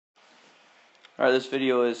Alright, this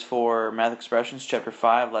video is for Math Expressions, Chapter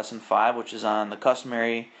 5, Lesson 5, which is on the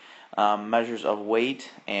customary measures of weight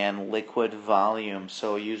and liquid volume.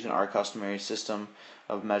 So using our customary system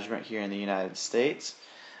of measurement here in the United States.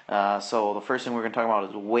 So the first thing we're going to talk about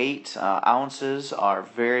is weight. Ounces are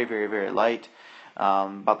very, very, very light.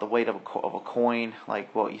 About the weight of a coin,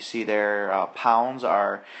 like what you see there. Pounds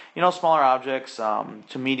are, smaller objects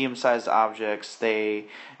to medium-sized objects. They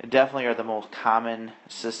definitely are the most common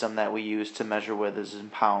system that we use to measure with is in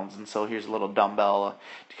pounds. And so here's a little dumbbell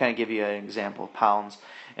to kind of give you an example of pounds.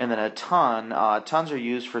 And then a ton. Tons are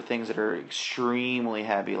used for things that are extremely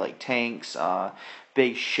heavy, like tanks,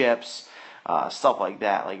 big ships, stuff like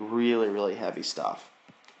that, like really, really heavy stuff.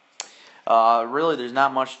 Really, there's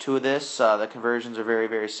not much to this. The conversions are very,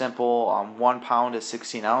 very simple. 1 pound is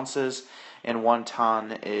 16 ounces, and 1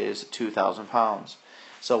 ton is 2,000 pounds.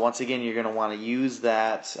 So once again, you're going to want to use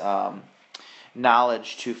that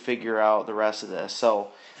knowledge to figure out the rest of this.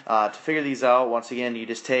 So to figure these out, once again, you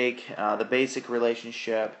just take the basic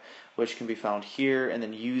relationship, which can be found here, and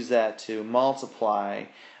then use that to multiply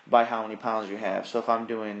by how many pounds you have. So if I'm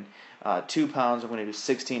doing 2 pounds, I'm going to do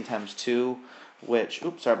 16 times 2, which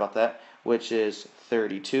is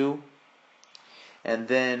 32. And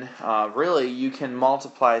then really you can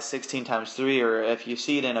multiply 16 times 3, or if you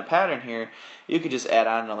see it in a pattern here, you could just add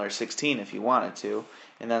on another 16 if you wanted to,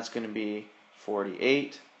 and that's going to be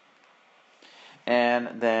 48.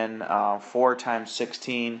 And then 4 times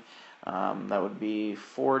 16, that would be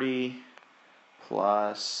 40,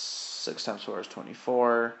 plus 6 times 4 is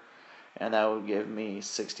 24, and that would give me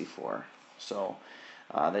 64. So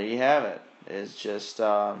there you have it. Is just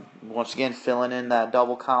once again filling in that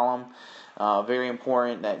double column. Very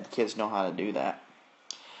important that kids know how to do that.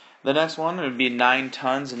 The next one would be 9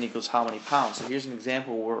 tons and equals how many pounds. So here's an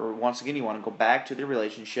example where once again you want to go back to the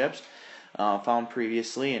relationships found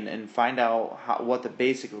previously and find out what the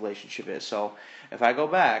basic relationship is. So if I go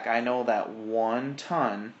back, I know that 1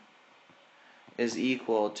 ton is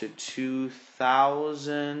equal to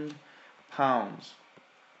 2,000 pounds.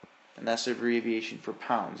 And that's the abbreviation for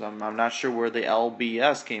pounds. I'm not sure where the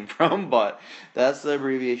LBS came from, but that's the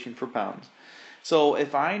abbreviation for pounds. So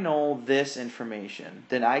if I know this information,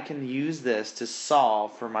 then I can use this to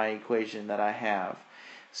solve for my equation that I have.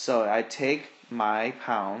 So I take my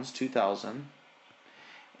pounds, 2,000,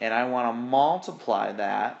 and I want to multiply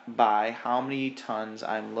that by how many tons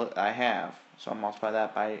I have. So I'll multiply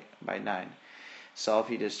that by 9. So if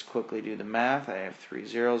you just quickly do the math, I have 3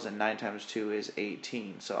 zeros, and 9 times 2 is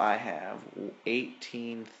 18. So I have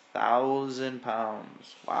 18,000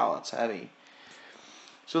 pounds. Wow, that's heavy.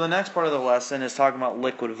 So the next part of the lesson is talking about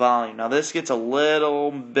liquid volume. Now this gets a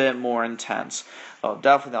little bit more intense.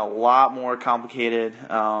 Definitely a lot more complicated.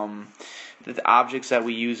 The objects that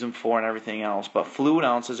we use them for and everything else. But fluid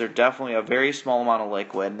ounces are definitely a very small amount of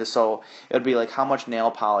liquid. So it would be like how much nail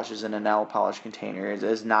polish is in a nail polish container. It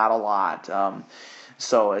is not a lot.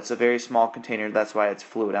 So it's a very small container. That's why it's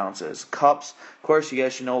fluid ounces. Cups, of course, you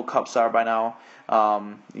guys should know what cups are by now.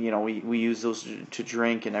 We use those to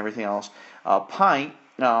drink and everything else. Pint.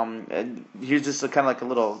 Here's just kind of like a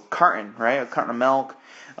little carton, right? A carton of milk.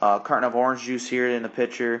 Carton of orange juice here in the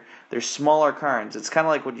picture. They're smaller cartons. It's kind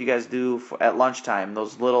of like what you guys do at lunchtime.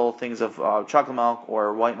 Those little things of chocolate milk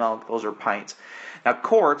or white milk, those are pints. Now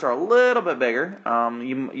quarts are a little bit bigger.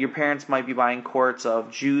 Your parents might be buying quarts of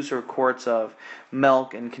juice or quarts of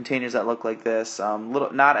milk in containers that look like this.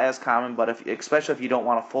 Not as common, but especially if you don't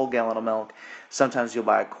want a full gallon of milk, sometimes you'll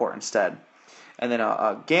buy a quart instead. And then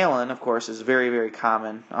a gallon, of course, is very, very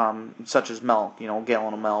common, such as milk,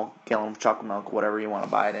 gallon of milk, gallon of chocolate milk, whatever you want to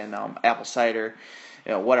buy it in, apple cider,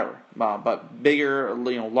 whatever. But bigger,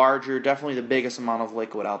 larger, definitely the biggest amount of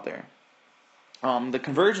liquid out there. The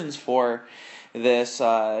conversions for this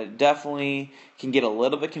definitely can get a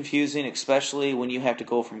little bit confusing, especially when you have to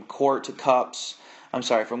go from quart to cups.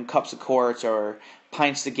 From cups to quarts or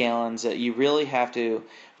pints to gallons. That you really have to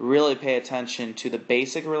pay attention to the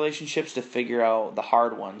basic relationships to figure out the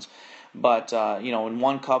hard ones. But in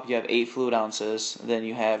 1 cup you have 8 fluid ounces. Then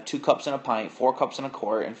you have 2 cups in a pint, 4 cups in a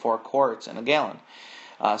quart, and 4 quarts in a gallon.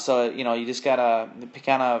 So you just gotta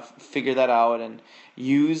kind of figure that out and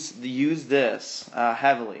use this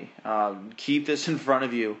heavily. Keep this in front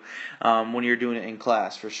of you when you're doing it in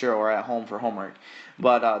class for sure, or at home for homework.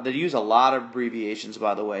 But they use a lot of abbreviations,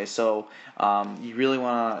 by the way. So you really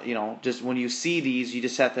want to, just when you see these, you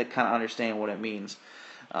just have to kind of understand what it means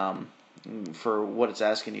for what it's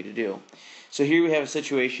asking you to do. So here we have a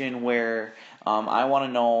situation where I want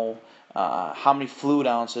to know how many fluid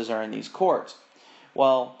ounces are in these quarts.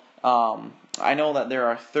 Well, I know that there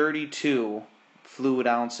are 32 fluid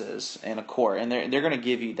ounces in a quart, and they're going to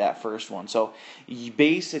give you that first one. So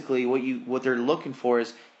basically, what they're looking for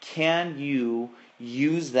is, can you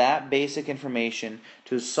use that basic information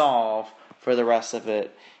to solve for the rest of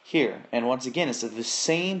it here? And once again, it's the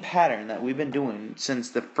same pattern that we've been doing since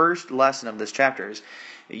the first lesson of this chapter. Is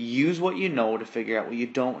use what you know to figure out what you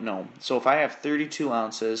don't know. So if I have 32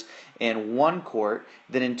 ounces in 1 quart,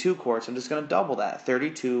 then in 2 quarts, I'm just going to double that.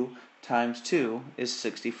 32 times 2 is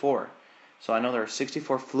 64. So I know there are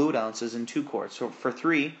 64 fluid ounces in 2 quarts. So for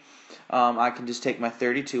 3, I can just take my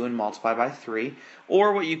 32 and multiply by 3.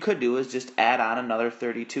 Or what you could do is just add on another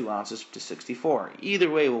 32 ounces to 64. Either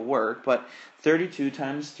way will work, but 32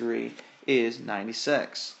 times 3 is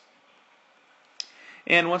 96.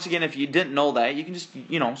 And once again, if you didn't know that, you can just,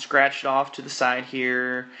 scratch it off to the side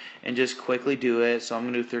here and just quickly do it. So I'm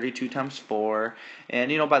going to do 32 times 4.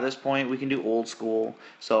 And, by this point, we can do old school.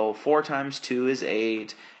 So 4 times 2 is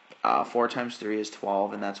 8. 4 times 3 is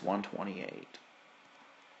 12, and that's 128.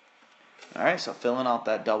 All right, so filling out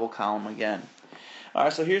that double column again. All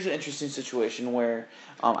right, so here's an interesting situation where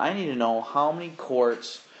I need to know how many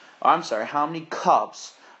cups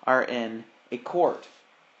are in a quart.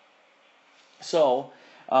 So,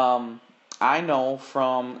 I know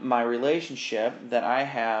from my relationship that I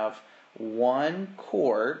have 1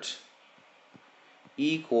 quart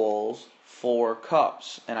equals 4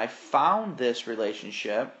 cups. And I found this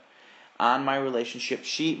relationship on my relationship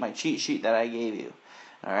sheet, my cheat sheet that I gave you.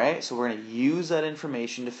 Alright, so we're going to use that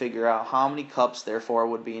information to figure out how many cups, therefore,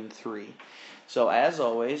 would be in 3. So, as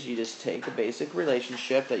always, you just take the basic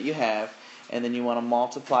relationship that you have, and then you want to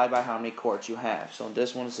multiply by how many quarts you have. So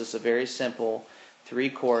this one is just a very simple 3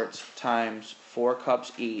 quarts times 4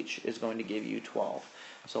 cups each is going to give you 12.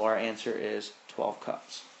 So our answer is 12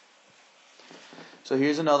 cups. So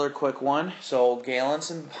here's another quick one. So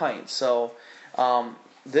gallons and pints. So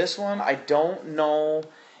this one, I don't know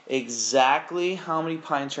exactly how many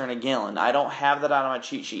pints are in a gallon. I don't have that on my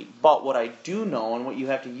cheat sheet. But what I do know, and what you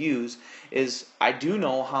have to use, is I do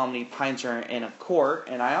know how many pints are in a quart,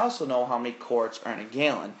 and I also know how many quarts are in a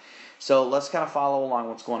gallon. So let's kind of follow along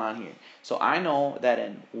what's going on here. So I know that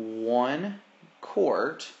in 1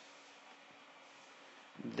 quart,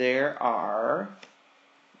 there are,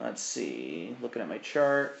 let's see, looking at my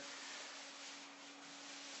chart.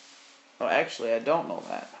 Oh, actually, I don't know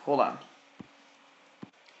that. Hold on.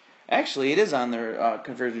 Actually, it is on their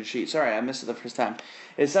conversion sheet. Sorry, I missed it the first time.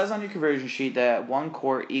 It says on your conversion sheet that 1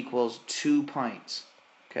 quart equals 2 pints.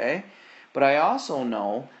 Okay? But I also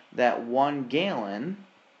know that 1 gallon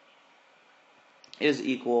is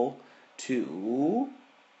equal to...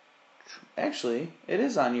 Actually, it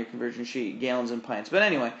is on your conversion sheet, gallons and pints. But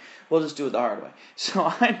anyway, we'll just do it the hard way. So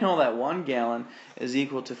I know that 1 gallon is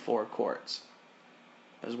equal to 4 quarts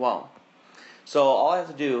as well. So all I have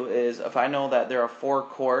to do is, if I know that there are 4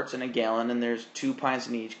 quarts in a gallon and there's 2 pints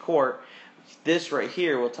in each quart, this right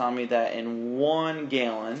here will tell me that in 1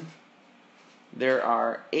 gallon there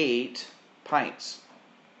are 8 pints.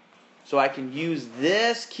 So I can use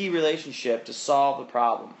this key relationship to solve the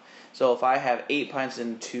problem. So if I have 8 pints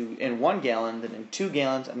in 1 gallon, then in 2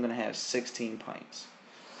 gallons I'm going to have 16 pints.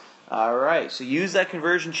 Alright, so use that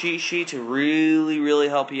conversion cheat sheet to really, really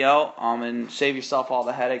help you out and save yourself all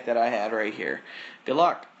the headache that I had right here. Good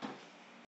luck.